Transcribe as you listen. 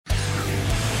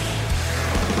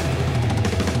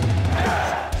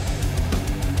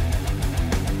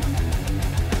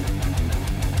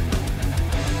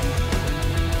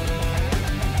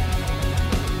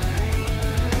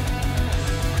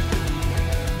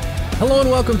Hello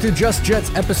and welcome to Just Jets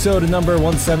episode number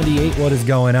 178. What is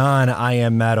going on? I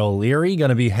am Matt O'Leary, going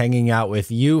to be hanging out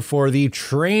with you for the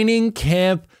training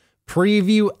camp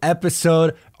preview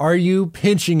episode. Are you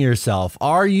pinching yourself?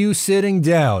 Are you sitting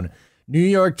down? New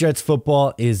York Jets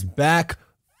football is back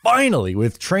finally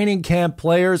with training camp.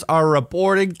 Players are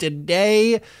reporting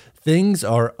today. Things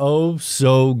are oh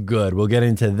so good. We'll get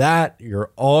into that,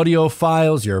 your audio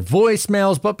files, your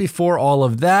voicemails, but before all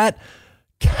of that,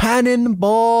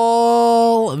 Cannonball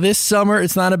this summer.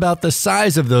 It's not about the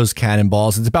size of those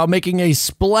cannonballs. It's about making a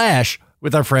splash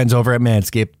with our friends over at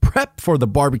Manscaped. Prep for the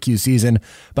barbecue season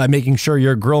by making sure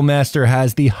your grill master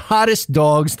has the hottest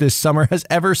dogs this summer has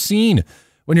ever seen.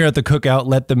 When you're at the cookout,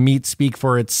 let the meat speak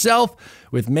for itself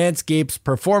with Manscaped's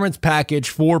Performance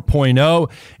Package 4.0.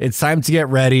 It's time to get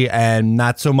ready and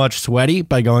not so much sweaty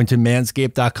by going to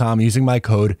manscaped.com using my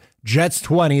code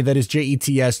JETS20, that is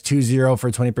JETS20 for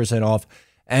 20% off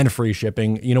and free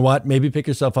shipping. You know what? Maybe pick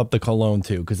yourself up the cologne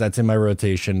too, because that's in my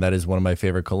rotation. That is one of my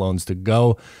favorite colognes to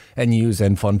go and use.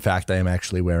 And fun fact, I am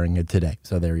actually wearing it today.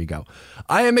 So there you go.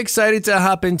 I am excited to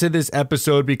hop into this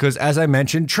episode because, as I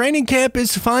mentioned, training camp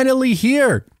is finally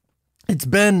here. It's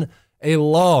been a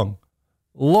long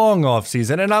off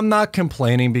season, and I'm not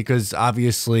complaining because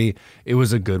obviously it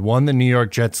was a good one. The New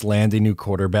York Jets land a new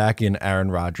quarterback in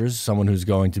Aaron Rodgers, someone who's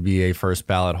going to be a first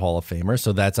ballot Hall of Famer.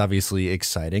 So that's obviously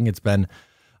exciting. It's been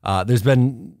there's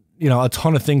been, a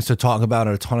ton of things to talk about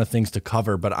and a ton of things to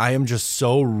cover, but I am just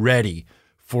so ready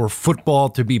for football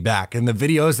to be back. And the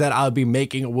videos that I'll be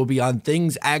making will be on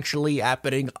things actually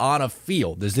happening on a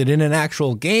field. Is it in an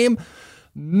actual game?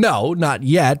 No, not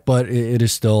yet, but it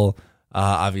is still,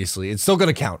 obviously, it's still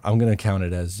going to count. I'm going to count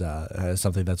it as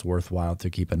something that's worthwhile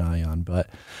to keep an eye on. But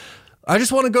I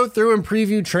just want to go through and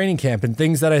preview training camp and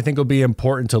things that I think will be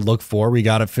important to look for. We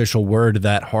got official word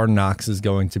that Hard Knocks is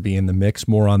going to be in the mix.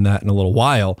 More on that in a little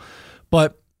while.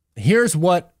 But here's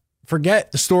what,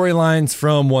 forget the storylines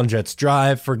from One Jets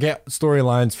Drive, forget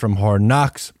storylines from Hard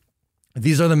Knocks.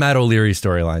 These are the Matt O'Leary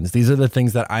storylines. These are the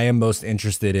things that I am most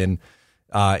interested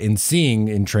in seeing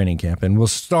in training camp. And we'll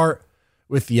start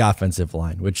with the offensive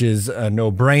line, which is a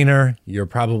no-brainer. You're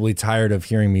probably tired of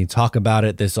hearing me talk about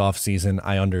it this offseason.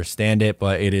 I understand it,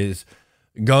 but it is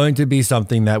going to be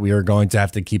something that we are going to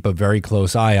have to keep a very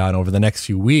close eye on over the next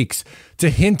few weeks to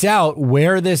hint out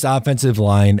where this offensive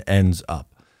line ends up.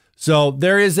 So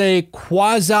there is a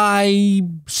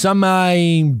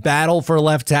semi battle for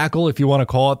left tackle, if you want to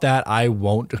call it that. I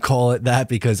won't call it that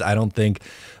because I don't think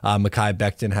Mekhi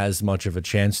Becton has much of a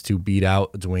chance to beat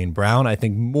out Duane Brown. I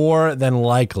think more than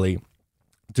likely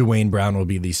Duane Brown will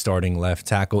be the starting left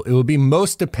tackle. It will be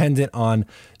most dependent on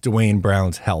Duane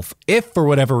Brown's health. If for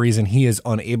whatever reason he is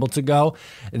unable to go,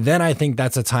 then I think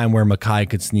that's a time where Mekhi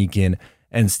could sneak in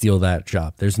and steal that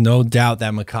job. There's no doubt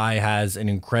that Mekhi has an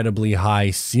incredibly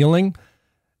high ceiling.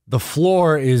 The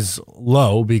floor is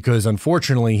low because,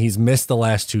 unfortunately, he's missed the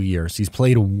last 2 years. He's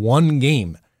played one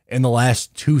game in the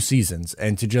last 2 seasons.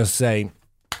 And to just say,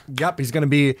 yep, he's going to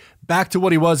be back to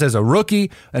what he was as a rookie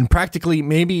and practically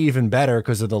maybe even better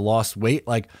because of the lost weight.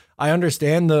 Like, I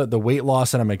understand the weight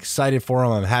loss and I'm excited for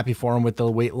him. I'm happy for him with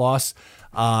the weight loss.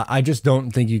 I just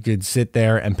don't think you could sit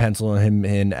there and pencil him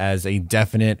in as a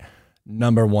definite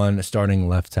number one starting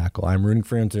left tackle. I'm rooting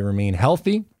for him to remain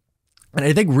healthy. And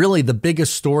I think really the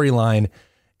biggest storyline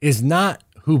is not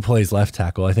who plays left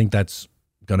tackle. I think that's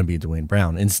going to be Duane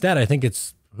Brown. Instead, I think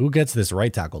it's who gets this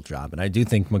right tackle job. And I do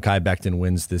think Mekhi Becton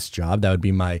wins this job. That would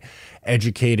be my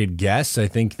educated guess. I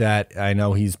think that I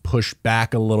know he's pushed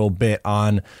back a little bit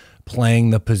on playing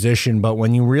the position, but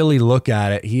when you really look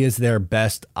at it, he is their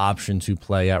best option to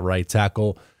play at right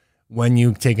tackle. When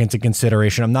you take into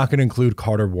consideration, I'm not going to include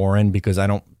Carter Warren because I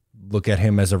don't look at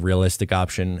him as a realistic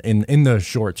option in the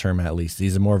short term, at least.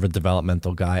 He's more of a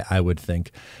developmental guy, I would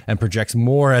think, and projects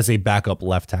more as a backup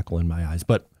left tackle in my eyes.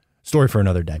 But story for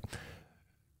another day.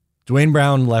 Duane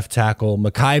Brown, left tackle.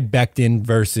 Mekhi Becton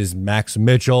versus Max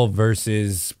Mitchell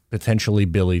versus potentially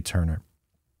Billy Turner.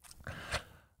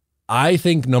 I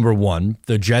think, number one,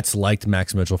 the Jets liked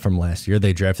Max Mitchell from last year.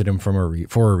 They drafted him for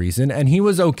a reason, and he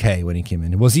was okay when he came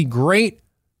in. Was he great?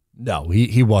 No,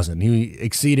 he wasn't. He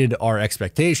exceeded our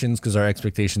expectations because our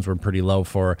expectations were pretty low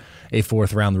for a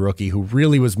fourth-round rookie who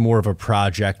really was more of a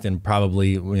project and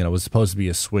probably was supposed to be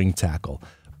a swing tackle.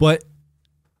 But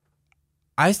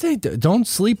I say don't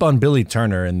sleep on Billy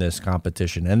Turner in this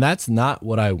competition, and that's not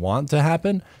what I want to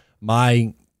happen.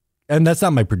 And that's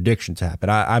not my prediction to happen.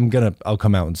 I'll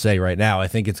come out and say right now, I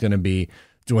think it's going to be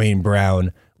Duane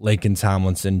Brown, Laken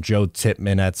Tomlinson, Joe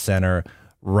Tippmann at center,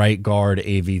 right guard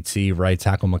AVT, right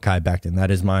tackle Mekhi Becton. That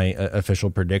is my official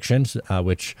predictions,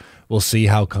 which we'll see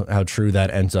how true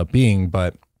that ends up being.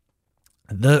 But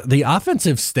The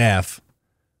offensive staff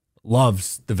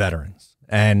loves the veterans.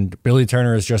 And Billy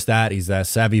Turner is just that. He's that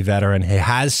savvy veteran. He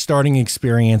has starting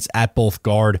experience at both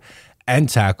guard and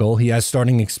tackle. He has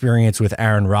starting experience with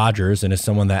Aaron Rodgers and is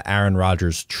someone that Aaron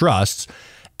Rodgers trusts.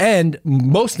 And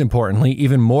most importantly,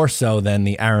 even more so than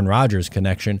the Aaron Rodgers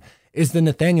connection, is the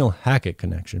Nathaniel Hackett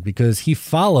connection, because he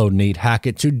followed Nate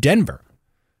Hackett to Denver.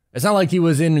 It's not like he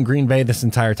was in Green Bay this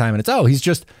entire time and it's, he's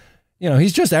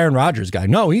just Aaron Rodgers' guy.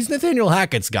 No, he's Nathaniel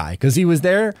Hackett's guy, because he was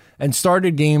there and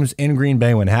started games in Green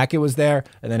Bay when Hackett was there,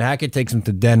 and then Hackett takes him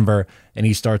to Denver and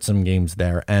he starts some games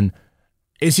there. And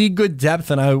is he good depth?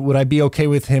 And would I be okay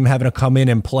with him having to come in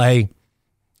and play,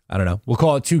 I don't know, we'll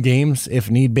call it 2 games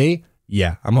if need be?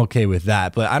 Yeah, I'm okay with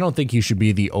that. But I don't think he should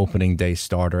be the opening day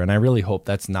starter. And I really hope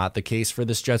that's not the case for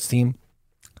this Jets team.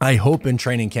 I hope in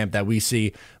training camp that we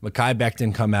see Mekhi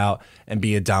Becton come out and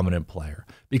be a dominant player.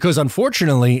 Because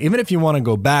unfortunately, even if you want to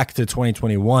go back to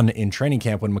 2021 in training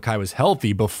camp when Mekhi was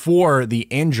healthy before the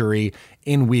injury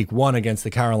in week 1 against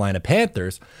the Carolina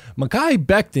Panthers, Mekhi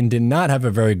Becton did not have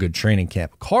a very good training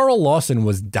camp. Carl Lawson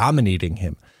was dominating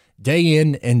him day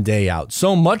in and day out.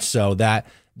 So much so that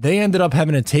they ended up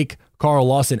having to take Carl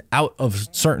Lawson out of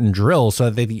certain drills so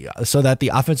that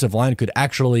the offensive line could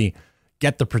actually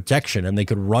get the protection and they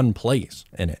could run plays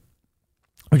in it,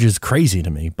 which is crazy to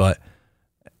me. But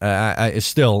I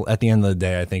still, at the end of the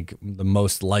day, I think the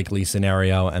most likely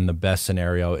scenario and the best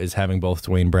scenario is having both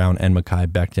Dwayne Brown and Mekhi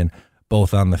Becton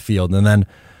both on the field. And then,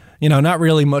 not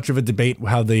really much of a debate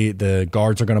how the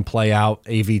guards are going to play out.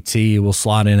 AVT will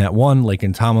slot in at 1.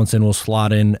 Laken Tomlinson will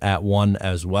slot in at 1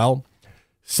 as well.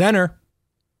 Center,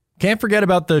 can't forget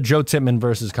about the Joe Tippmann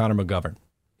versus Connor McGovern.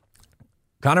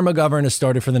 Connor McGovern has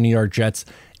started for the New York Jets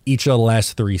each of the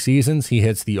last 3 seasons. He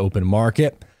hits the open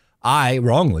market. I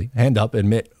wrongly, I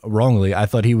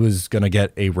thought he was going to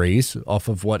get a raise off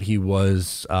of what he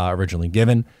was originally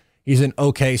given. He's an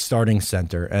okay starting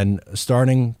center, and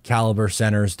starting caliber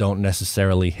centers don't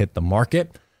necessarily hit the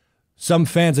market. Some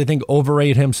fans, I think,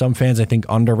 overrate him. Some fans, I think,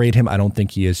 underrate him. I don't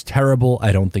think he is terrible.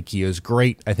 I don't think he is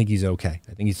great. I think he's okay.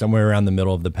 I think he's somewhere around the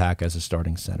middle of the pack as a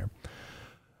starting center.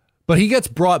 But he gets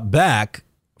brought back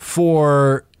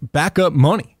for backup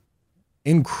money.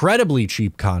 Incredibly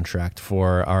cheap contract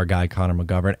for our guy, Connor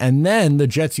McGovern. And then the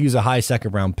Jets use a high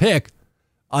second-round pick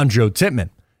on Joe Tippmann,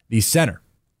 the center.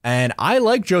 And I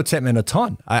like Joe Tippmann a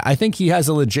ton. I think he has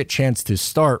a legit chance to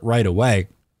start right away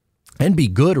and be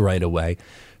good right away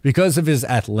because of his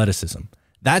athleticism.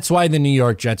 That's why the New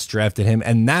York Jets drafted him,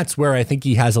 and that's where I think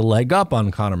he has a leg up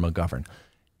on Connor McGovern,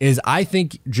 is I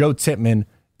think Joe Tippmann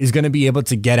is going to be able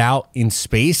to get out in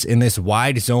space in this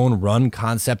wide zone run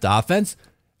concept offense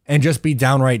and just be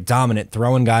downright dominant,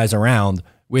 throwing guys around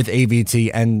with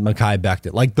AVT and Mekhi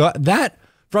Becton. Like that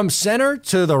from center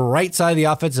to the right side of the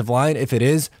offensive line, if it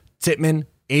is Tippmann,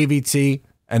 AVT,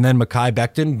 and then Mekhi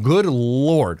Becton, good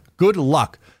Lord, good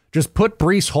luck. Just put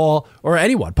Breece Hall or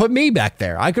anyone. Put me back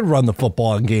there. I could run the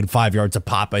football and gain 5 yards a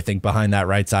pop, I think, behind that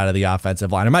right side of the offensive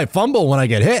line. I might fumble when I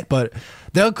get hit, but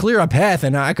they'll clear a path,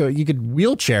 and you could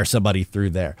wheelchair somebody through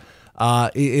there.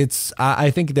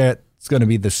 I think that's going to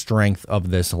be the strength of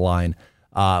this line.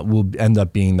 Will end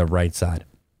up being the right side,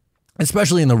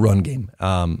 especially in the run game.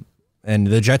 And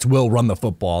the Jets will run the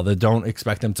football. They don't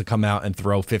expect them to come out and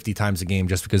throw 50 times a game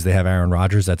just because they have Aaron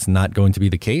Rodgers. That's not going to be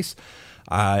the case.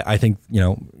 I think,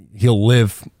 he'll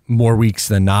live more weeks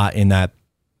than not in that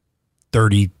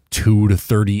 32 to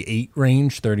 38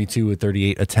 range, 32 to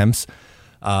 38 attempts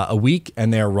a week,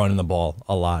 and they're running the ball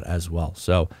a lot as well.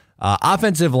 So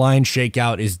offensive line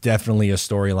shakeout is definitely a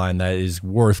storyline that is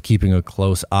worth keeping a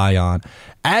close eye on,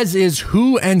 as is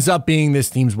who ends up being this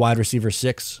team's wide receiver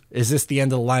 6. Is this the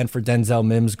end of the line for Denzel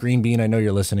Mims? Green Bean, I know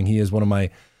you're listening. He is one of my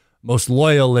most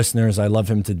loyal listeners. I love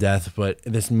him to death, but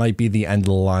this might be the end of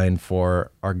the line for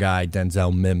our guy,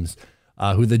 Denzel Mims,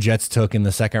 who the Jets took in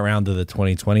the second round of the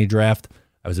 2020 draft.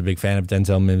 I was a big fan of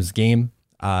Denzel Mims' game.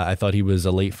 I thought he was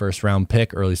a late first round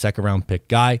pick, early second round pick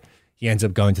guy. He ends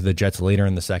up going to the Jets later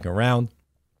in the second round.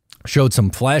 Showed some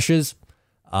flashes,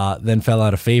 then fell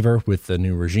out of favor with the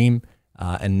new regime.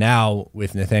 And now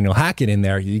with Nathaniel Hackett in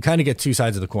there, you kind of get 2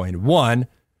 sides of the coin. One,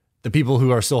 the people who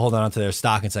are still holding on to their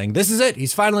stock and saying, this is it,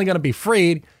 he's finally going to be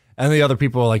freed. And the other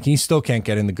people are like, he still can't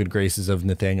get in the good graces of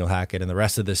Nathaniel Hackett and the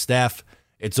rest of the staff.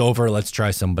 It's over. Let's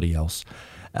try somebody else.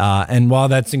 And while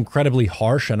that's incredibly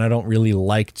harsh, and I don't really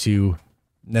like to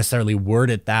necessarily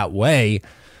word it that way,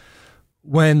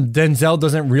 when Denzel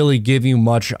doesn't really give you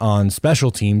much on special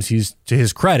teams, he's, to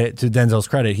Denzel's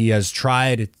credit, he has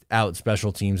tried out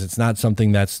special teams. It's not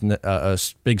something that's a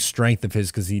big strength of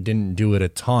his because he didn't do it a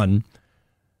ton.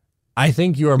 I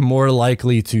think you are more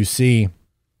likely to see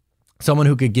someone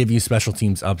who could give you special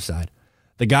teams upside.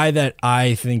 The guy that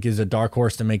I think is a dark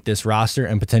horse to make this roster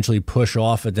and potentially push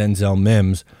off a Denzel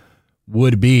Mims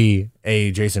would be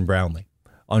a Jason Brownlee.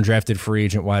 Undrafted free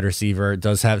agent wide receiver,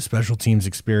 does have special teams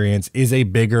experience, is a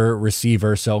bigger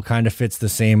receiver, so kind of fits the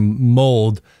same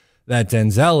mold that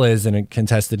Denzel is, and a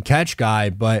contested catch guy,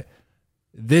 but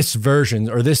this version,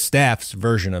 or this staff's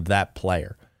version of that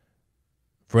player,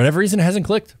 for whatever reason, hasn't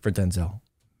clicked for Denzel.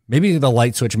 Maybe the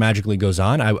light switch magically goes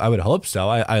on. I would hope so.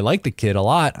 I like the kid a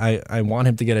lot. I want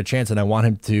him to get a chance, and I want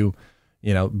him to,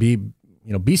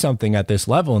 be something at this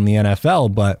level in the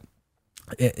NFL. But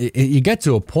you get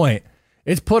to a point,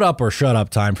 it's put up or shut up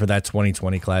time for that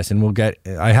 2020 class, and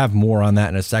I have more on that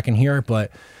in a second here.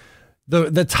 But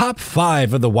the top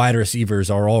 5 of the wide receivers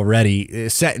are already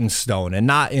set in stone, and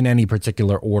not in any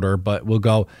particular order, but we'll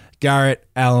go Garrett,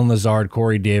 Allen Lazard,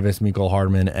 Corey Davis, Mecole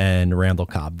Hardman, and Randall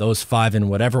Cobb. Those 5, in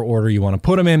whatever order you want to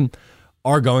put them in,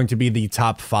 are going to be the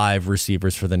top 5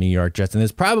 receivers for the New York Jets. And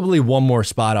there's probably one more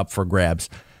spot up for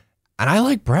grabs. And I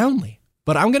like Brownlee,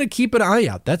 but I'm going to keep an eye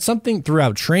out. That's something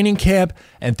throughout training camp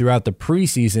and throughout the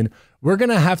preseason. We're going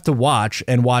to have to watch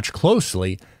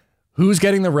closely who's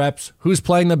getting the reps, who's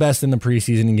playing the best in the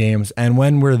preseason games. And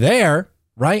when we're there,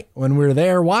 right, when we're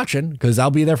there watching, because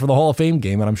I'll be there for the Hall of Fame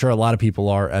game, and I'm sure a lot of people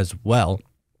are as well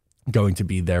going to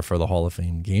be there for the Hall of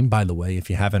Fame game. By the way, if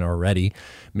you haven't already,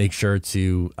 make sure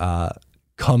to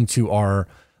come to our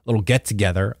little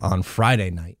get-together on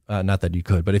Friday night. Not that you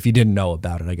could, but if you didn't know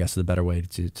about it, I guess is the better way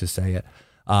to say it.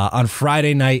 On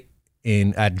Friday night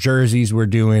at Jersey's, we're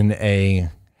doing a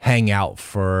hangout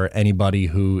for anybody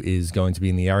who is going to be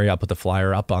in the area. I'll put the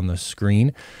flyer up on the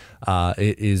screen.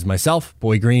 It is myself,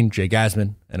 Boy Green, Jay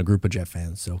Gasman, and a group of Jet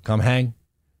fans. So come hang.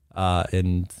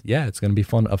 And yeah, it's going to be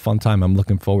a fun time. I'm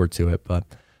looking forward to it. But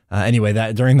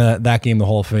anyway, during that game, the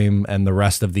Hall of Fame and the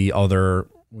rest of the other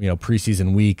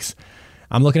preseason weeks,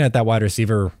 I'm looking at that wide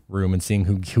receiver room and seeing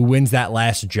who wins that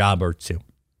last job or two.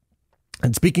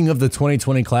 And speaking of the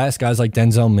 2020 class, guys like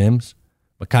Denzel Mims,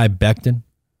 Mekhi Becton,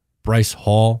 Bryce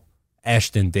Hall,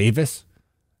 Ashton Davis,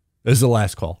 this is the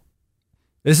last call.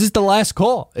 This is the last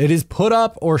call. It is put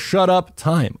up or shut up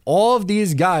time. All of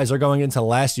these guys are going into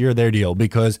last year of their deal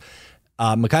because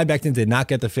Mekhi Becton did not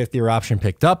get the 5th-year option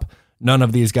picked up. None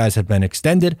of these guys have been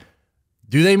extended.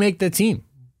 Do they make the team?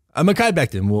 Mekhi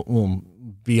Becton will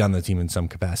be on the team in some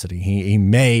capacity. He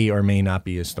may or may not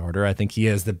be a starter. I think he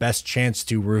has the best chance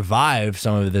to revive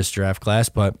some of this draft class,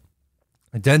 but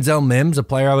Denzel Mims, a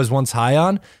player I was once high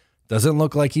on, doesn't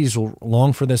look like he's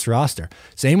long for this roster.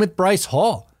 Same with Bryce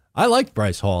Hall. I liked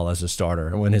Bryce Hall as a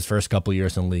starter when his first couple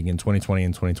years in the league in 2020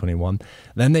 and 2021.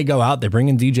 Then they go out, they bring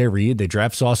in DJ Reed, they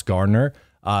draft Sauce Gardner.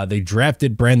 They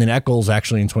drafted Brandon Echols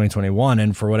actually in 2021,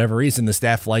 and for whatever reason, the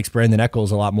staff likes Brandon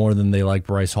Echols a lot more than they like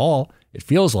Bryce Hall, it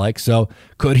feels like. So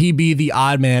could he be the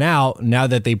odd man out now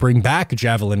that they bring back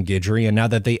Javelin Guidry and now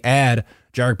that they add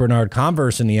Jarek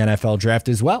Bernard-Converse in the NFL draft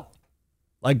as well?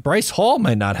 Like, Bryce Hall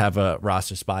might not have a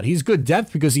roster spot. He's good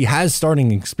depth because he has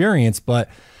starting experience, but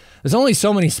there's only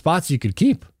so many spots you could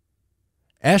keep.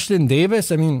 Ashton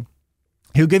Davis, I mean,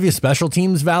 he'll give you special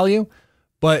teams value,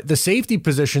 but the safety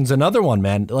position's another one,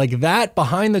 man. Like that,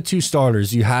 behind the 2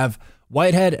 starters, you have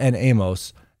Whitehead and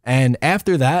Amos. And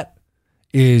after that,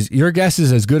 your guess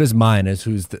is as good as mine as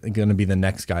who's going to be the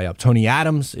next guy up. Tony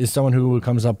Adams is someone who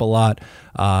comes up a lot.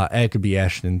 It could be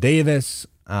Ashton Davis.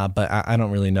 But I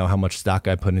don't really know how much stock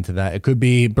I put into that. It could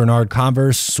be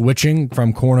Bernard-Converse switching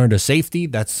from corner to safety.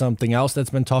 That's something else that's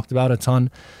been talked about a ton.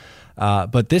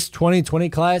 But this 2020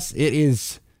 class,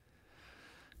 it's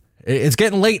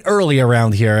getting late early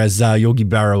around here, as Yogi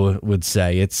Berra would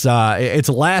say. It's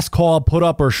last call, put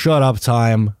up or shut up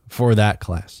time for that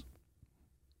class.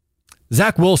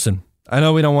 Zach Wilson. I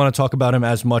know we don't want to talk about him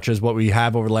as much as what we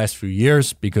have over the last few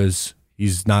years because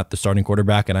he's not the starting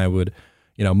quarterback, and I would,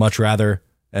 much rather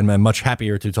and I'm much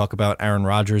happier to talk about Aaron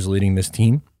Rodgers leading this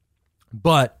team.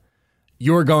 But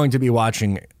you're going to be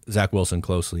watching Zach Wilson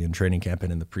closely in training camp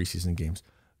and in the preseason games.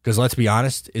 Because let's be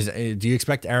honest, do you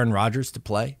expect Aaron Rodgers to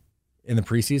play in the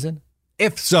preseason?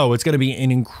 If so, it's going to be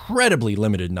an incredibly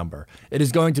limited number. It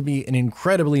is going to be an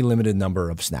incredibly limited number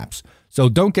of snaps. So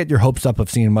don't get your hopes up of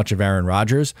seeing much of Aaron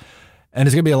Rodgers. And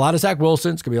it's going to be a lot of Zach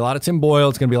Wilson. It's going to be a lot of Tim Boyle.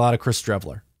 It's going to be a lot of Chris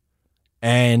Streveler.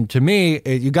 And to me,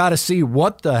 you got to see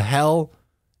what the hell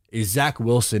is Zach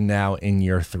Wilson now in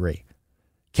year 3.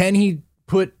 Can he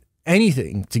put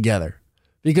anything together?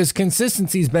 Because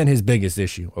consistency's been his biggest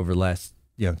issue over the last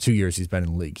 2 years he's been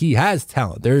in the league. He has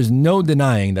talent. There is no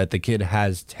denying that the kid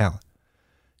has talent.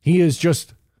 He is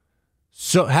just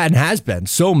has been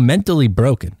so mentally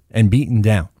broken and beaten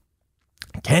down.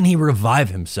 Can he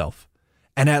revive himself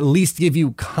and at least give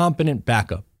you competent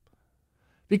backup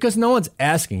Because no one's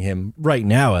asking him right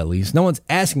now, at least. No one's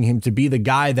asking him to be the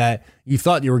guy that you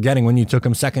thought you were getting when you took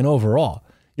him second overall.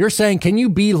 You're saying, can you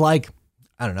be like,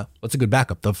 I don't know, what's a good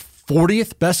backup? The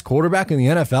 40th best quarterback in the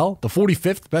NFL? The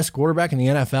 45th best quarterback in the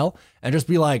NFL? And just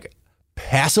be like,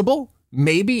 passable?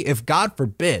 Maybe, if God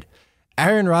forbid,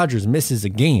 Aaron Rodgers misses a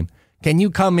game, can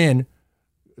you come in,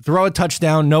 throw a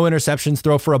touchdown, no interceptions,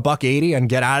 throw for $180 and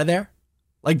get out of there?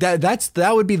 Like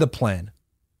that would be the plan,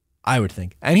 I would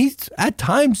think. And he at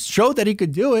times showed that he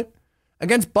could do it.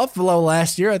 Against Buffalo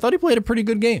last year, I thought he played a pretty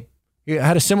good game. He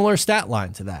had a similar stat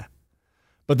line to that.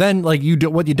 But then what you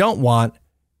don't want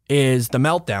is the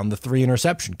meltdown, the 3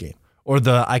 interception game, or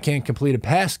the I can't complete a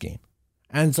pass game.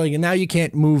 And it's like, now you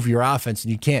can't move your offense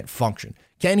and you can't function.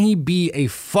 Can he be a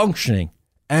functioning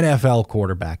NFL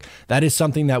quarterback? That is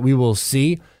something that we will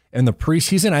see in the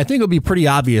preseason. I think it'll be pretty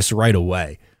obvious right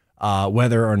away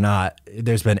whether or not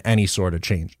there's been any sort of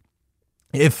change.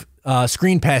 If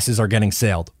screen passes are getting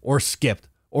sailed or skipped,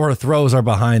 or throws are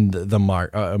behind the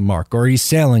mark, or he's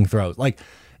sailing throws, like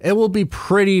it will be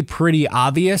pretty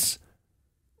obvious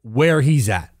where he's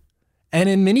at. And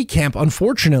in minicamp,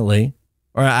 unfortunately,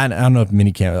 or I don't know if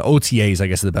minicamp, OTAs, I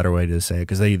guess is the better way to say it,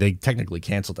 because they technically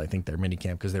canceled, I think, their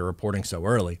minicamp because they were reporting so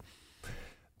early.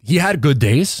 He had good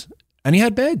days and he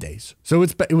had bad days. So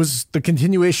it was the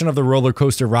continuation of the roller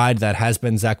coaster ride that has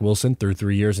been Zach Wilson through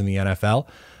 3 years in the NFL.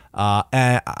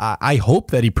 And I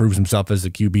hope that he proves himself as a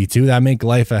QB2. That make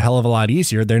life a hell of a lot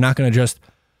easier. They're not going to just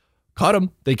cut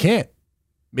him. They can't.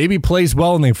 Maybe he plays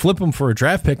well and they flip him for a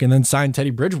draft pick and then sign Teddy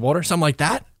Bridgewater, something like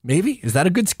that. Maybe. Is that a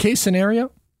good case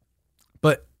scenario?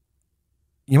 But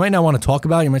you might not want to talk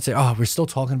about it. You might say, oh, we're still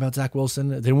talking about Zach Wilson.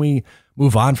 Didn't we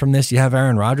move on from this? You have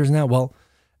Aaron Rodgers now. Well,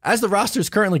 as the roster is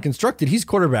currently constructed, he's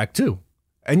quarterback 2.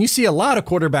 And you see a lot of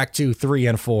quarterback 2, 3,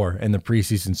 and 4 in the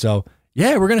preseason. So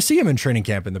yeah, we're going to see him in training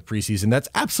camp in the preseason. That's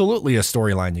absolutely a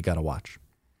storyline you got to watch.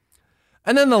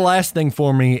 And then the last thing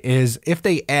for me is if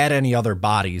they add any other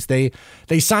bodies. They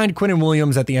signed Quinnen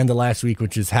Williams at the end of last week,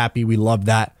 which is happy. We love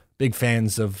that. Big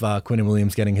fans of Quinnen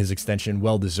Williams getting his extension.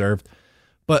 Well-deserved.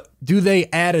 But do they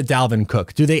add a Dalvin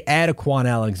Cook? Do they add a Quan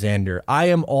Alexander? I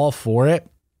am all for it.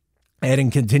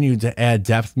 And continue to add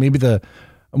depth. Maybe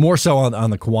more so on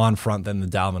the Quan front than the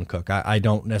Dalvin Cook. I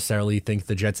don't necessarily think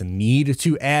the Jets need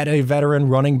to add a veteran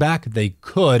running back. They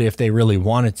could if they really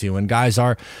wanted to. And guys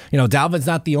are, Dalvin's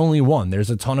not the only one. There's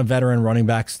a ton of veteran running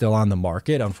backs still on the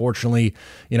market. Unfortunately,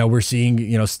 we're seeing,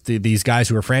 these guys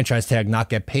who are franchise tag not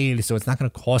get paid. So it's not going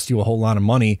to cost you a whole lot of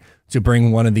money to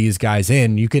bring one of these guys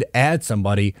in. You could add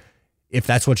somebody if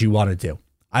that's what you want to do.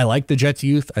 I like the Jets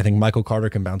youth. I think Michael Carter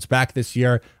can bounce back this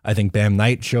year. I think Bam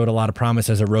Knight showed a lot of promise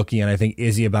as a rookie, and I think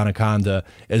Izzy Abanikanda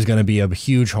is going to be a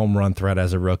huge home run threat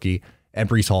as a rookie, and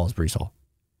Breece Hall is Breece Hall.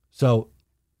 So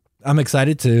I'm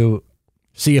excited to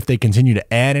see if they continue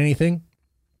to add anything.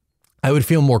 I would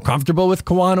feel more comfortable with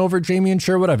Quan over Jamien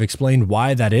Sherwood. I've explained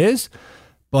why that is,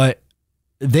 but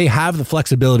they have the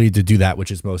flexibility to do that,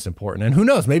 which is most important. And who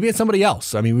knows, maybe it's somebody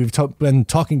else. I mean, we've been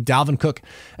talking Dalvin Cook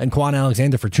and Quan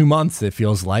Alexander for 2 months, it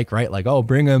feels like, right? Like, oh,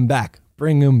 bring him back.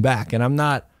 And I'm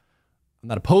not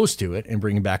opposed to it in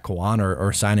bringing back Quan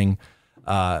or signing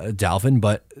Dalvin,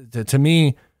 but to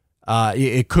me,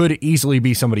 it could easily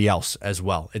be somebody else as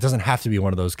well. It doesn't have to be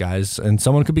one of those guys, and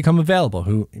someone could become available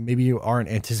who maybe you aren't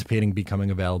anticipating becoming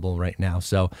available right now.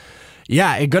 So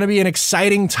yeah, it's going to be an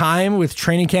exciting time with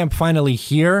training camp finally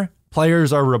here.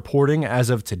 Players are reporting as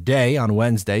of today on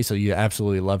Wednesday, so you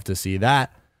absolutely love to see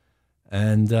that.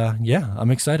 And yeah,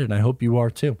 I'm excited. I hope you are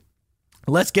too.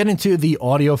 Let's get into the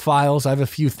audio files. I have a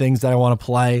few things that I want to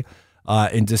play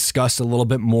and discuss a little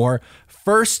bit more.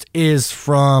 First is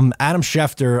from Adam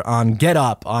Schefter on Get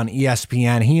Up on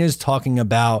ESPN. He is talking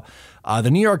about the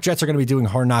New York Jets are going to be doing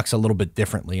Hard Knocks a little bit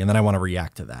differently, and then I want to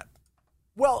react to that.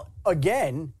 Well,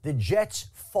 again, the Jets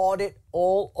fought it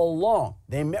all along.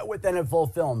 They met with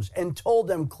NFL Films and told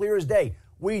them clear as day,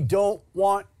 we don't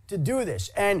want to do this.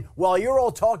 And while you're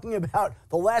all talking about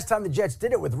the last time the Jets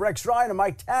did it with Rex Ryan and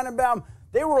Mike Tannenbaum,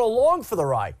 they were along for the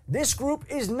ride. This group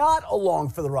is not along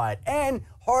for the ride. And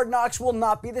Hard Knocks will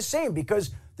not be the same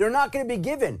because they're not going to be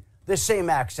given the same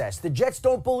access. The Jets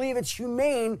don't believe it's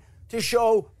humane to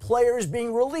show players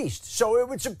being released. So it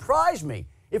would surprise me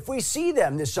if we see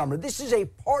them this summer. This is a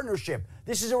partnership.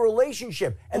 This is a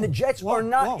relationship. And the Jets are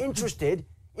not interested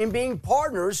in being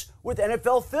partners with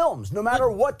NFL Films, no matter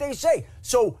what they say.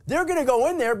 So they're going to go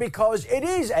in there because it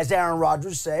is, as Aaron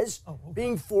Rodgers says,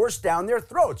 being forced down their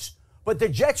throats. But the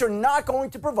Jets are not going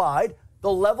to provide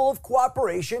the level of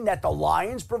cooperation that the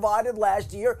Lions provided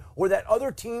last year or that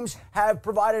other teams have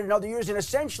provided in other years. And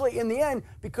essentially, in the end,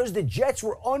 because the Jets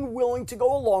were unwilling to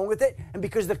go along with it and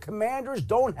because the Commanders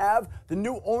don't have the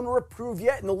new owner approved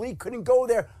yet and the league couldn't go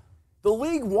there, the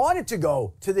league wanted to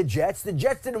go to the Jets. The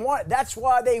Jets didn't want it. That's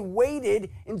why they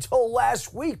waited until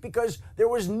last week, because there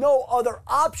was no other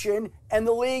option. And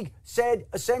the league said,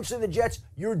 essentially, the Jets,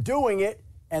 you're doing it.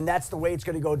 And that's the way it's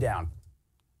going to go down.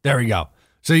 There we go.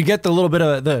 So you get a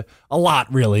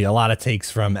lot of takes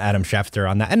from Adam Schefter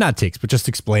on that. And not takes, but just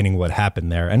explaining what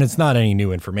happened there. And it's not any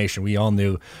new information. We all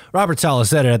knew. Robert Saleh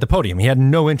said it at the podium. He had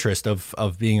no interest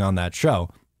of being on that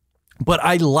show. But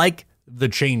I like the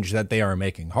change that they are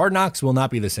making. Hard Knocks will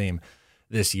not be the same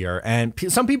this year. And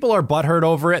some people are butthurt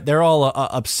over it. They're all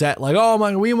upset, like, oh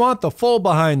my, we want the full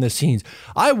behind the scenes.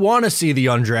 I want to see the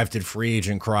undrafted free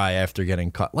agent cry after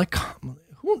getting cut. Like,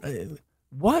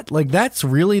 what? Like, that's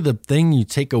really the thing you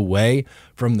take away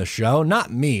from the show?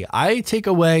 Not me. I take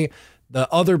away the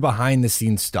other behind the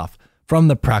scenes stuff from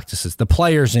the practices, the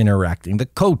players interacting, the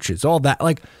coaches, all that.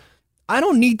 Like, I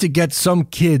don't need to get some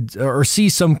kid or see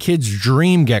some kid's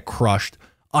dream get crushed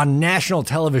on national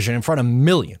television in front of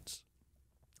millions.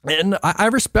 And I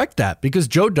respect that, because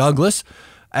Joe Douglas,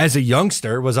 as a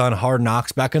youngster, was on Hard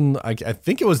Knocks back in, I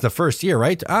think it was the first year,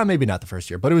 right? Maybe not the first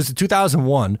year, but it was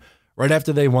 2001, right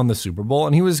after they won the Super Bowl.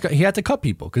 And he had to cut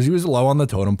people because he was low on the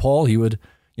totem pole. He would,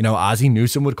 Ozzie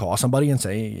Newsome would call somebody and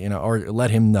say, or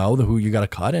let him know who you got to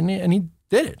cut. And he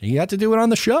did it. He had to do it on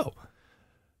the show.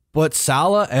 But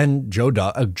Saleh and Joe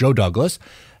Douglas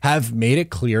have made it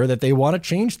clear that they want to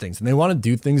change things and they want to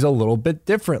do things a little bit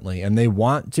differently, and they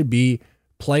want to be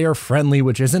player friendly,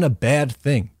 which isn't a bad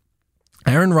thing.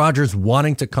 Aaron Rodgers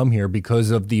wanting to come here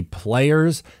because of the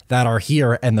players that are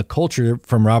here and the culture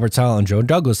from Robert Saleh and Joe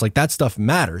Douglas, like, that stuff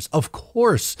matters. Of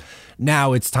course,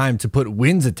 now it's time to put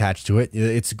wins attached to it.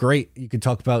 It's great. You can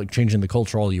talk about changing the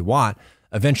culture all you want.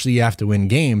 Eventually you have to win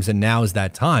games, and now is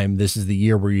that time. This is the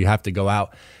year where you have to go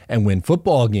out and win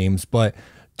football games, but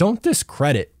don't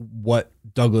discredit what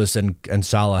Douglas and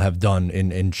Saleh have done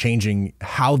in changing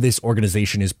how this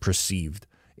organization is perceived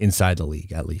inside the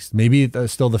league, at least. Maybe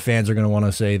still the fans are going to want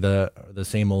to say the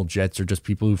same old Jets are just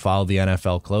people who follow the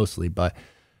NFL closely, but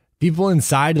people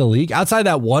inside the league, outside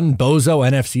that one bozo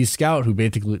NFC scout who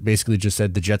basically just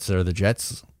said the Jets are the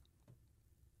Jets,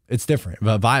 it's different.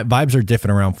 Vibes are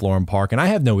different around Florham Park, and I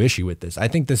have no issue with this. I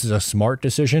think this is a smart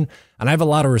decision, and I have a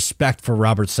lot of respect for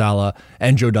Robert Saleh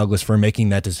and Joe Douglas for making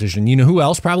that decision. You know who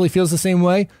else probably feels the same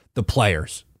way? The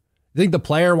players. You think the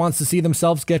player wants to see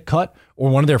themselves get cut or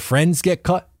one of their friends get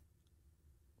cut?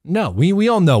 No, we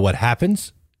all know what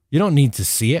happens. You don't need to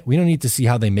see it. We don't need to see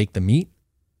how they make the meat.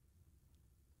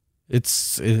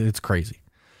 It's crazy.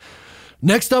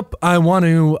 Next up, I want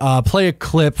to play a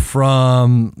clip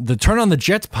from the Turn on the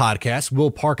Jets podcast.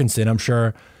 Will Parkinson, I'm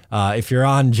sure if you're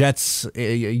on Jets,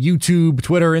 YouTube,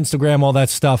 Twitter, Instagram, all that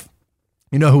stuff,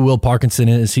 you know who Will Parkinson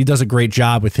is. He does a great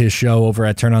job with his show over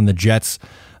at Turn on the Jets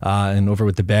and over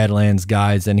with the Badlands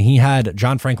guys. And he had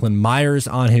John Franklin Myers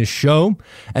on his show.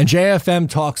 And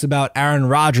JFM talks about Aaron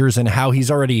Rodgers and how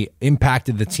he's already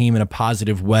impacted the team in a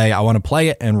positive way. I want to play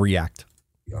it and react.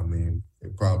 I mean,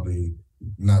 it probably...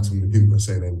 not too many people can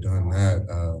say they've done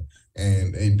that.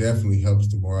 And it definitely helps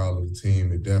the morale of the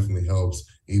team. It definitely helps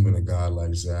even a guy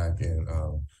like Zach. And,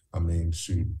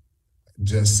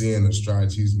 just seeing the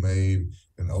strides he's made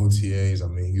in OTAs, I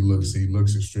mean, he looks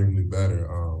extremely better.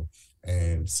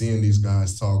 And seeing these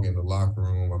guys talk in the locker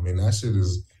room, I mean, that shit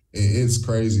it's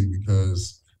crazy,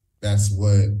 because that's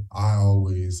what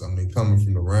coming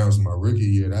from the Rams my rookie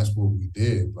year, that's what we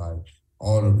did. Like,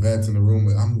 all the vets in the room,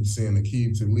 I'm seeing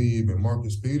Aqib Talib and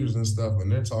Marcus Peters and stuff,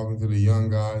 and they're talking to the young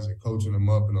guys and coaching them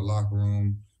up in the locker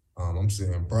room. I'm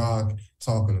seeing Brock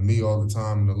talking to me all the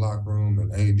time in the locker room,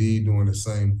 and AD doing the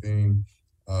same thing.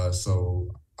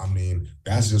 So, I mean,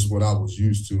 that's just what I was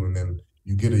used to. And then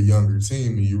you get a younger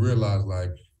team and you realize,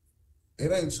 like,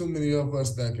 it ain't too many of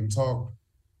us that can talk,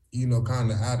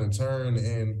 kind of out of turn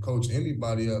and coach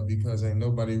anybody up, because ain't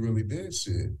nobody really did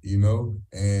shit,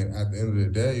 And at the end of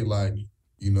the day, like,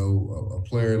 a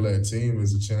player-led team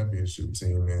is a championship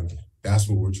team, and that's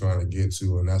what we're trying to get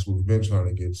to, and that's what we've been trying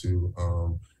to get to.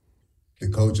 The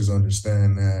coaches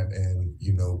understand that, and,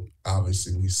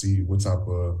 obviously we see what type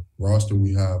of roster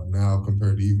we have now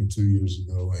compared to even 2 years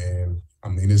ago, and, I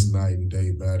mean, it's night and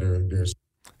day better.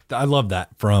 I love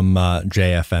that from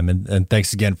JFM, and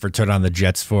thanks again for Turn on the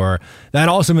Jets for that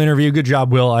awesome interview. Good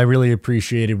job, Will. I really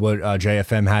appreciated what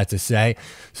JFM had to say,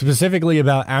 specifically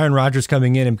about Aaron Rodgers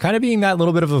coming in and kind of being that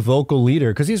little bit of a vocal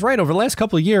leader, because he's right. Over the last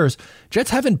couple of years,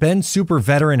 Jets haven't been super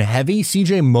veteran heavy.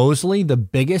 CJ Mosley, the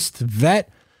biggest vet,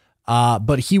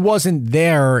 But he wasn't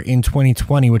there in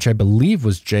 2020, which I believe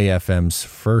was JFM's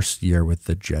first year with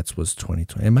the Jets was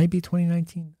 2020. It might be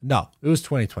 2019. No, it was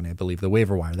 2020, I believe, the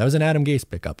waiver wire. That was an Adam Gase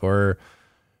pickup, or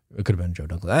it could have been Joe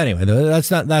Douglas. Anyway,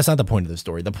 that's not the point of the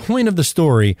story. The point of the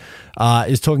story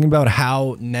is talking about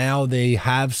how now they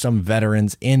have some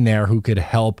veterans in there who could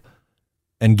help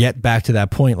and get back to that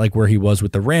point, like where he was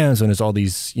with the Rams, and there's all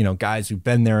these, guys who've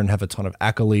been there and have a ton of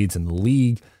accolades in the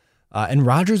league. And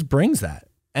Rodgers brings that.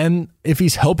 And if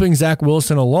he's helping Zach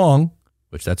Wilson along,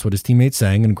 which that's what his teammate's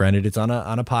saying, and granted it's on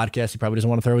a podcast, he probably doesn't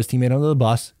want to throw his teammate under the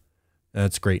bus.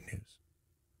 That's great news.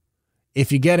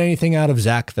 If you get anything out of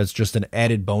Zach, that's just an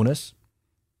added bonus,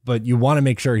 but you want to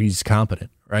make sure he's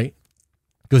competent, right?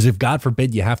 Because if God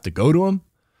forbid you have to go to him,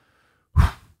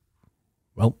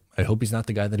 well, I hope he's not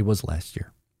the guy that he was last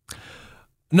year.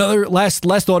 Another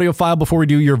last audio file before we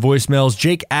do your voicemails.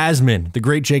 Jake Asman, the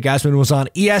great Jake Asman, was on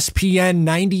ESPN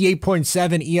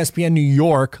 98.7, ESPN New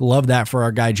York. Love that for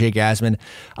our guy, Jake Asman.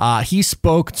 He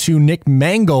spoke to Nick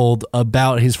Mangold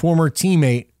about his former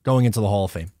teammate going into the Hall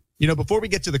of Fame. Before we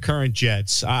get to the current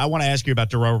Jets, I want to ask you about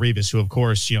Darrelle Revis, who, of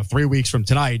course, 3 weeks from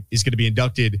tonight is going to be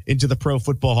inducted into the Pro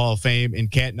Football Hall of Fame in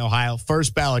Canton, Ohio.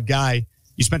 First ballot guy.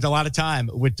 You spent a lot of time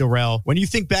with Darrelle. When you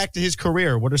think back to his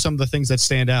career, what are some of the things that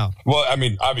stand out? Well, I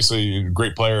mean, obviously, a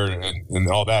great player and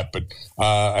all that, but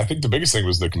I think the biggest thing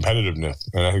was the competitiveness,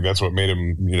 and I think that's what made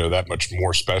him, that much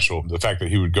more special. The fact that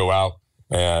he would go out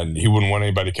and he wouldn't want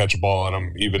anybody to catch a ball on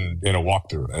him, even in a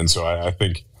walkthrough. And so I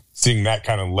think seeing that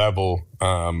kind of level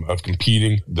of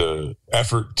competing, the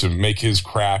effort to make his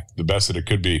craft the best that it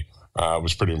could be,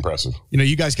 was pretty impressive.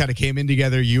 You guys kind of came in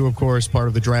together. You, of course, part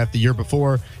of the draft the year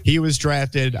before he was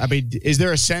drafted. I mean, is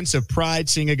there a sense of pride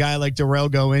seeing a guy like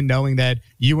Darrelle go in, knowing that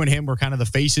you and him were kind of the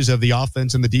faces of the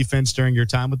offense and the defense during your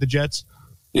time with the Jets?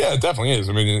 Yeah, it definitely is.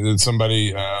 I mean, it's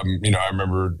somebody, I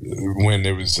remember when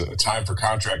it was time for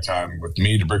contract time with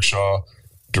me, DeBrickshaw,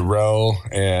 Darrelle,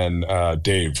 and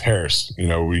Dave Harris.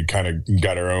 We kind of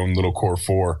got our own little core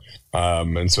four.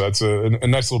 And so that's a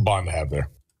nice little bond to have there.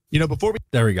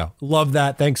 There we go. Love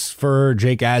that. Thanks for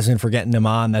Jake Asman for getting him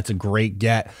on. That's a great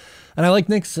get. And I like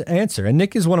Nick's answer. And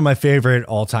Nick is one of my favorite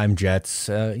all-time Jets.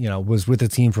 Was with the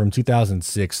team from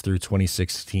 2006 through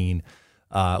 2016.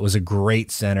 Was a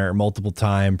great center,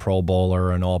 multiple-time Pro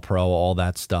Bowler and All-Pro, all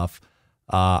that stuff.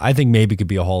 I think maybe could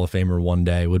be a Hall of Famer one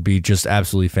day. Would be just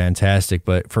absolutely fantastic.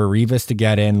 But for Revis to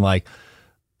get in,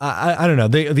 I don't know.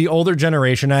 The older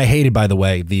generation, I hated, by the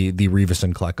way, the Revis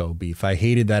and Klecko beef. I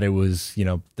hated that it was,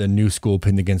 the new school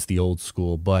pinned against the old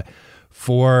school. But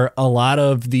for a lot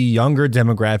of the younger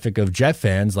demographic of Jet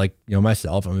fans, like,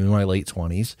 myself, I'm in my late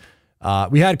 20s,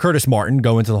 we had Curtis Martin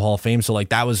go into the Hall of Fame. So,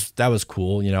 that was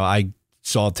cool. I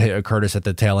saw Curtis at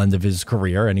the tail end of his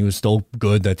career, and he was still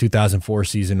good. The 2004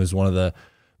 season was one of the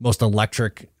most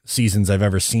electric seasons I've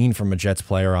ever seen from a Jets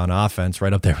player on offense,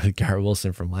 right up there with Garrett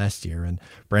Wilson from last year and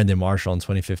Brandon Marshall in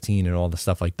 2015 and all the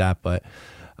stuff like that. But,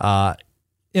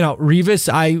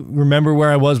 Revis, I remember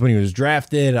where I was when he was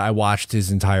drafted. I watched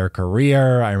his entire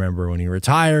career. I remember when he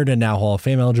retired and now Hall of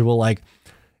Fame eligible.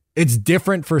 It's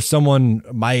different for someone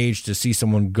my age to see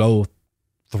someone go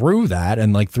through that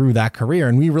and through that career.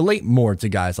 And we relate more to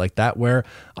guys like that, where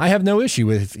I have no issue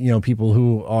with, people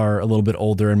who are a little bit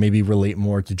older and maybe relate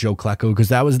more to Joe Klecko because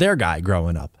that was their guy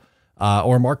growing up,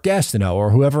 or Mark Gastineau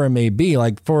or whoever it may be.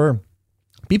 For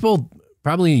people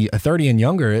probably 30 and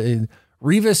younger,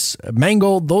 Revis,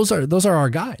 Mangold, those are our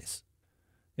guys.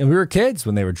 And we were kids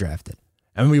when they were drafted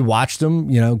and we watched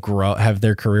them, grow, have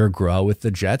their career grow with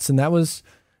the Jets. And that was,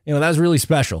 that was really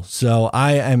special. So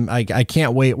I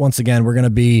can't wait. Once again, we're going to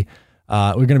be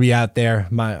out there.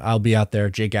 I'll be out there.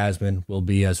 Jake Asman will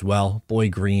be as well. Boy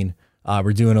Green.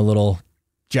 We're doing a little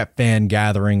Jet fan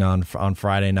gathering on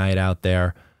Friday night out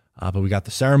there. But we got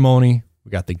the ceremony.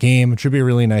 We got the game. It should be a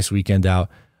really nice weekend out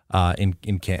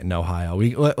in Canton, Ohio.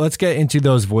 Let's get into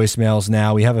those voicemails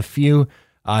now. We have a few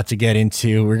to get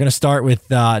into. We're going to start with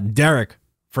Derek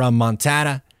from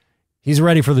Montana. He's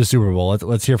ready for the Super Bowl.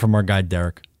 Let's hear from our guy,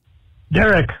 Derek.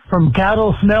 Derek from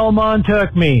Cattle Smell,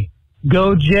 Montuck.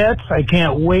 Go Jets. I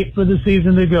can't wait for the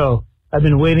season to go. I've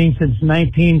been waiting since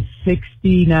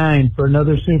 1969 for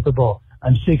another Super Bowl.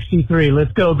 I'm 63.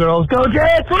 Let's go, girls. Go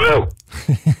Jets! Woo!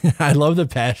 I love the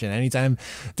passion. Anytime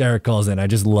Derek calls in, I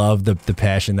just love the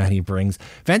passion that he brings.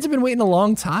 Fans have been waiting a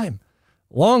long time.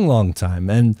 Long time.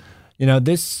 And,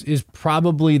 this is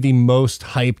probably the most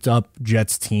hyped up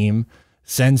Jets team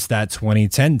since that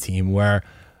 2010 team where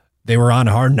they were on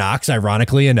Hard Knocks,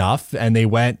 ironically enough, and they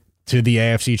went to the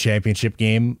AFC Championship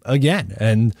game again.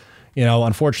 And,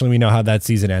 unfortunately, we know how that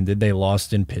season ended. They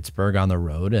lost in Pittsburgh on the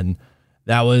road, and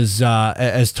That was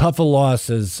as tough a loss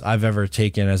as I've ever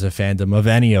taken as a fandom of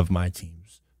any of my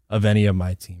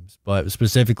teams. But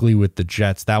specifically with the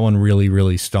Jets, that one really,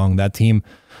 really stung. That team,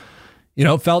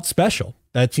 felt special.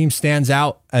 That team stands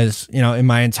out as, in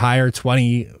my entire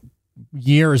 20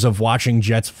 years of watching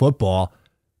Jets football,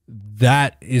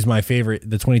 that is my favorite.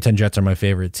 The 2010 Jets are my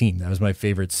favorite team. That was my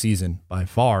favorite season by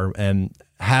far. And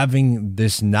having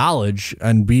this knowledge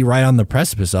and be right on the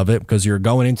precipice of it, because you're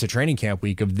going into training camp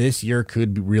week of this year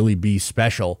could really be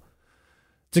special.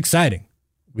 It's exciting.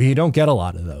 We don't get a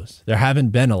lot of those. There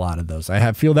haven't been a lot of those.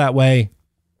 I feel that way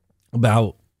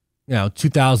about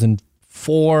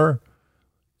 2004,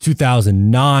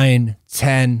 2009,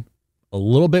 10, a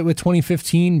little bit with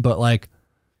 2015, but like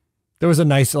there was a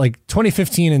nice, like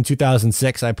 2015 and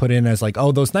 2006 I put in as like,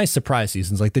 oh, those nice surprise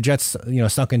seasons. Like the Jets,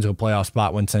 snuck into a playoff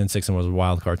spot when 10-6 and was a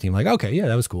wild card team. Like, okay, yeah,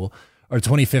 that was cool. Or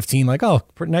 2015, like, oh,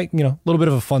 pretty nice, a little bit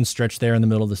of a fun stretch there in the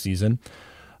middle of the season.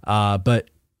 But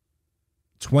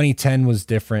 2010 was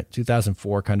different.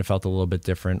 2004 kind of felt a little bit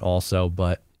different also,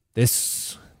 but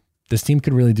this team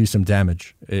could really do some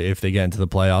damage if they get into the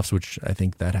playoffs, which I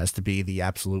think that has to be the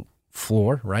absolute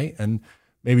floor, right? And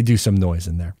maybe do some noise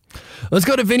in there. Let's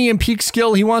go to Vinny in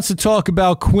Peekskill. He wants to talk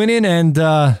about Quinnen and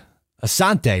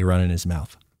Asante running his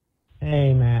mouth.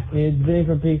 Hey, Matt. It's Vinny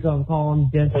from Peekskill. I'm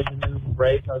calling just as a news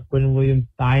break on Quinnen Williams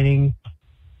signing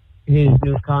his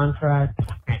new contract.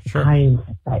 Sure. I am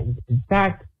excited. In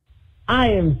fact, I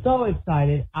am so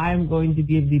excited, I'm going to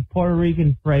give the Puerto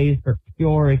Rican phrase for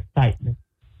pure excitement.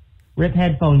 Rip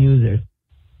headphone users.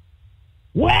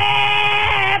 Wepa!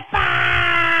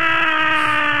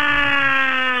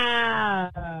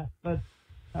 But,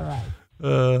 all right.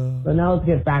 So now let's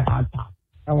get back on top.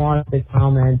 I wanted to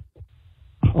comment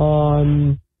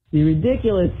on the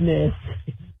ridiculousness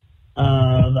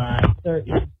of a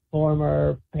certain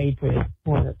former Patriots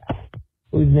cornerback,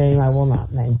 whose name I will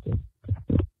not mention.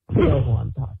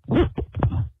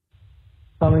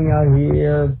 Coming out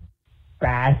here,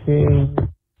 bashing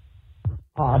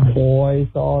our boy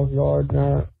Sauce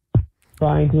Gardner,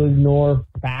 trying to ignore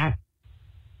facts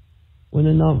when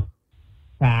enough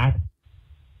facts.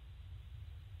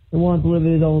 They want to live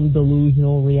in his own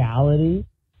delusional reality.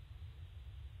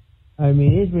 I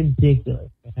mean, it's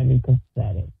ridiculous. I mean,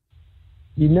 pathetic.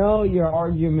 Your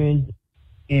argument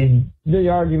is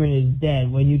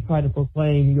dead when you try to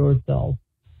proclaim yourself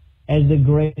as the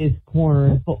greatest corner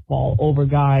in football over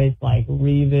guys like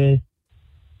Revis,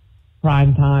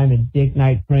 Primetime, and Dick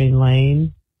Knight, Train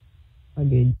Lane. I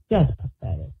mean, just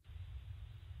pathetic.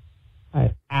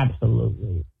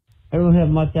 Absolutely. I don't have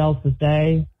much else to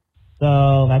say,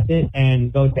 so that's it,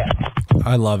 and go Jets.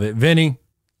 I love it. Vinny,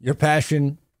 your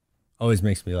passion always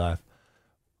makes me laugh.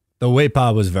 The weight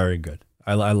pod was very good.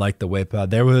 I like the weight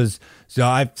pod. So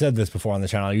I've said this before on the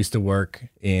channel. I used to work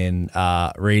in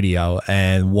radio,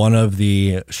 and one of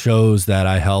the shows that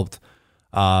I helped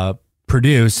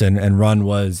produce and run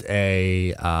was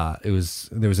there was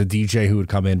a DJ who would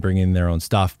come in, bring in their own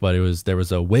stuff, but there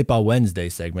was a Weipa Wednesday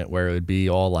segment where it would be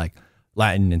all like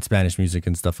Latin and Spanish music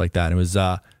and stuff like that. It was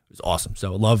awesome.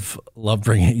 So love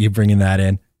bringing that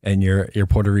in and your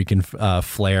Puerto Rican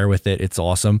flair with it. It's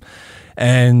awesome.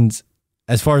 And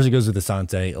as far as it goes with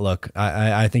Asante, look,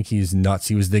 I think he's nuts.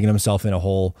 He was digging himself in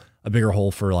a bigger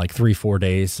hole for like 3-4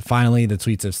 days. Finally, the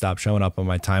tweets have stopped showing up on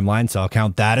my timeline, so I'll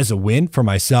count that as a win for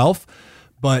myself.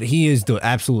 But he is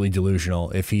absolutely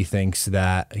delusional if he thinks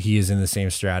that he is in the same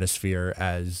stratosphere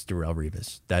as Darrelle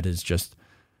Revis.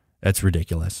 That's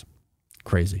ridiculous.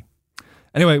 Crazy.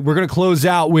 Anyway, we're going to close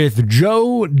out with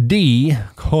Joe D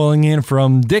calling in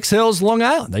from Dix Hills, Long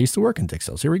Island. I used to work in Dix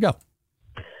Hills. Here we go.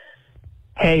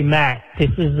 Hey, Matt, this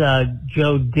is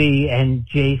Joe D and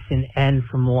Jason N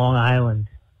from Long Island,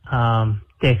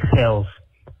 Dix Hills.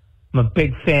 I'm a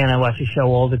big fan. I watch the show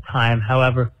all the time.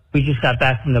 However, we just got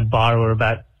back from the bar. We're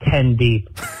about 10 deep.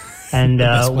 And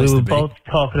we were both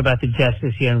talking about the Jets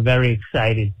this year and very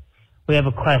excited. We have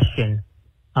a question.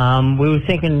 We were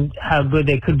thinking how good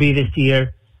they could be this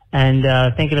year and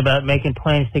thinking about making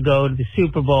plans to go to the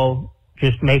Super Bowl,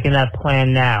 just making that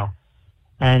plan now.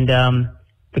 And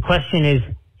the question is,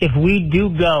 if we do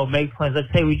make plans, let's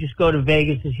say we just go to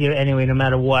Vegas this year anyway, no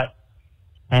matter what,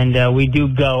 and we do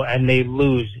go and they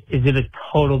lose, is it a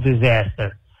total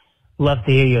disaster? Love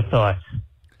to hear your thoughts.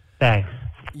 Thanks.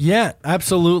 Yeah,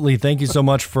 absolutely. Thank you so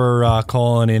much for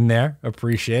calling in there.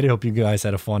 Appreciate it. Hope you guys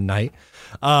had a fun night.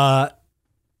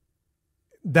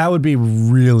 That would be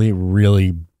really,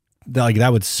 really,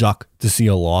 that would suck to see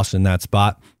a loss in that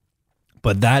spot.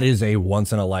 But that is a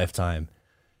once in a lifetime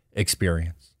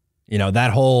experience.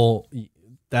 That whole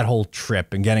that whole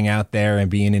trip and getting out there and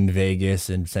being in Vegas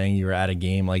and saying you were at a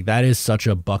game, like that is such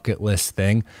a bucket list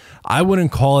thing. I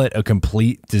wouldn't call it a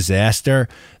complete disaster.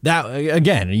 That,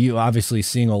 again, you obviously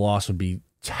seeing a loss would be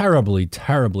terribly,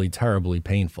 terribly, terribly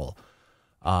painful.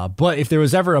 But if there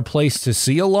was ever a place to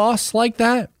see a loss like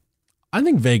that, I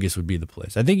think Vegas would be the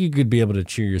place. I think you could be able to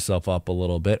cheer yourself up a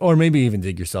little bit, or maybe even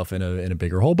dig yourself in a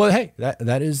bigger hole. But hey,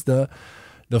 that is the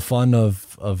fun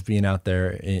of being out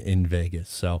there in Vegas.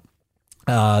 So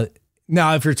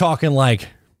now if you're talking like,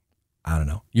 I don't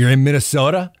know, you're in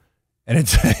Minnesota and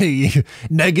it's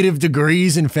negative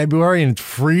degrees in February and it's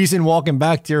freezing walking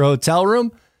back to your hotel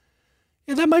room,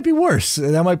 yeah, that might be worse.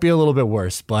 That might be a little bit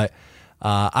worse, but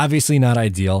obviously not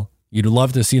ideal. You'd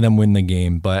love to see them win the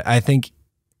game, but I think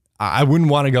I wouldn't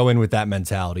want to go in with that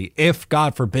mentality. If,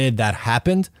 God forbid, that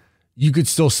happened, you could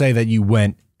still say that you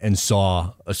went and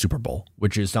saw a Super Bowl,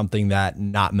 which is something that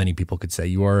not many people could say.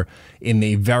 You are in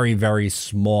a very, very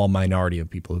small minority of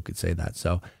people who could say that.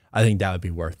 So I think that would be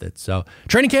worth it. So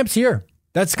training camp's here.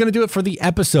 That's going to do it for the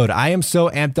episode. I am so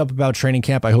amped up about training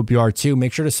camp. I hope you are too.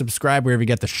 Make sure to subscribe wherever you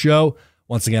get the show.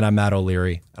 Once again, I'm Matt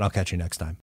O'Leary, and I'll catch you next time.